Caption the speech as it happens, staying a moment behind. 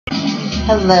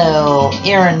Hello,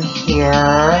 Erin here.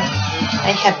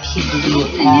 I have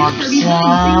PDD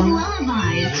autism,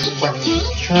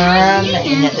 spectrum,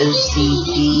 and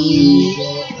OCD.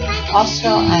 Also,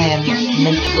 I am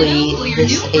mentally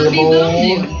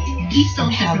disabled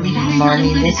and have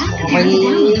learning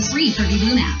disabilities.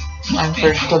 I'm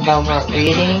first good about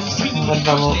reading, second good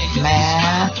about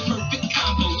math,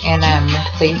 and I'm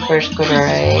mentally first good at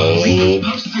age.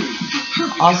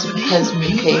 Also, because of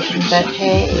medications I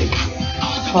take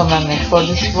for my mental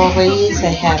disabilities, I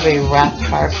have a rough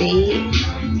heartbeat,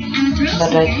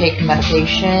 but I take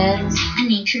medications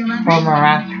for my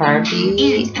rough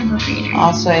heartbeat.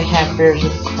 Also, I have fears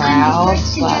of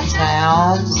crowds, loud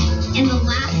sounds,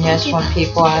 and yes, when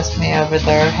people ask me over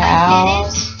their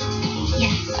house,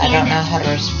 I don't know how to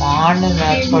respond, and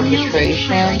that's sort of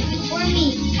frustration.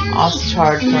 Also, it's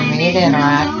hard for me to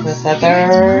interact with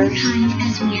others.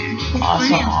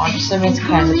 Also, autism is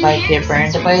kind of like a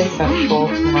brain delay, sexual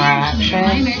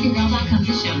interaction.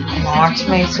 And autism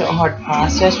makes it hard to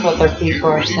process what other people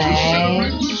are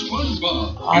saying.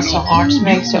 Also, autism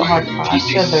makes it hard to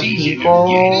process other people,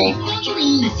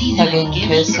 hugging,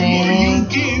 kissing.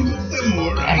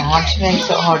 And autism makes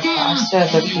it hard to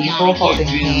process other people holding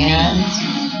hands.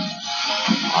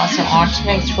 Also, autism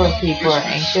makes where people are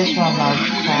anxious around large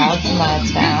crowds and loud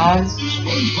sounds.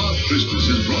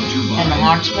 And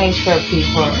autism makes where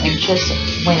people are anxious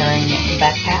wearing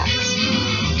backpacks.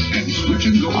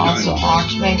 Also,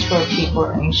 autism makes where people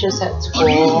are anxious at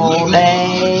school all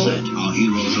day.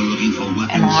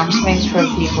 And autism makes where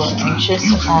people are anxious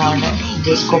on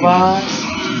the school bus.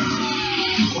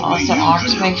 Also,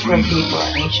 autism makes where people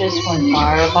are anxious when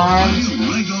fire alarms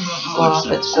go off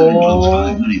at school.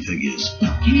 And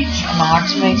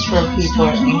autism makes where people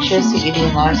are anxious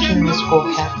eating lunch in the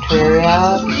school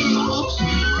cafeteria.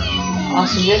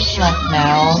 Also, just like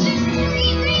now,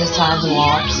 the signs of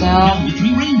autism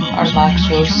are lack of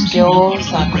social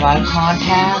skills, lack of eye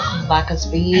contact, lack of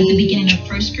speech,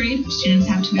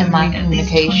 and lack of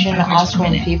communication. Also,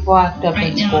 when people act up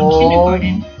in school,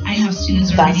 that's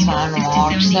a sign of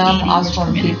autism. Also,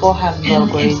 when people have low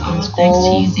grades in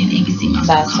school,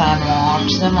 that's a sign of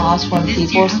autism. Also, when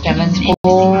people stem in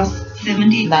school,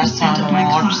 that's a sign of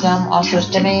autism. Also,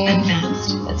 stimming,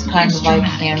 it's kind of like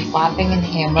hand flapping and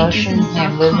hand motion,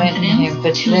 hand movement, and hand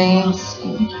fidgeting.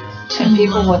 And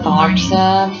people with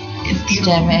autism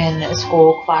STEM in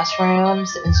school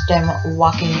classrooms and STEM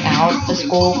walking out the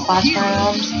school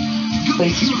classrooms.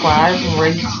 Please subscribe,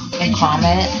 rate, and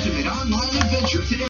comment.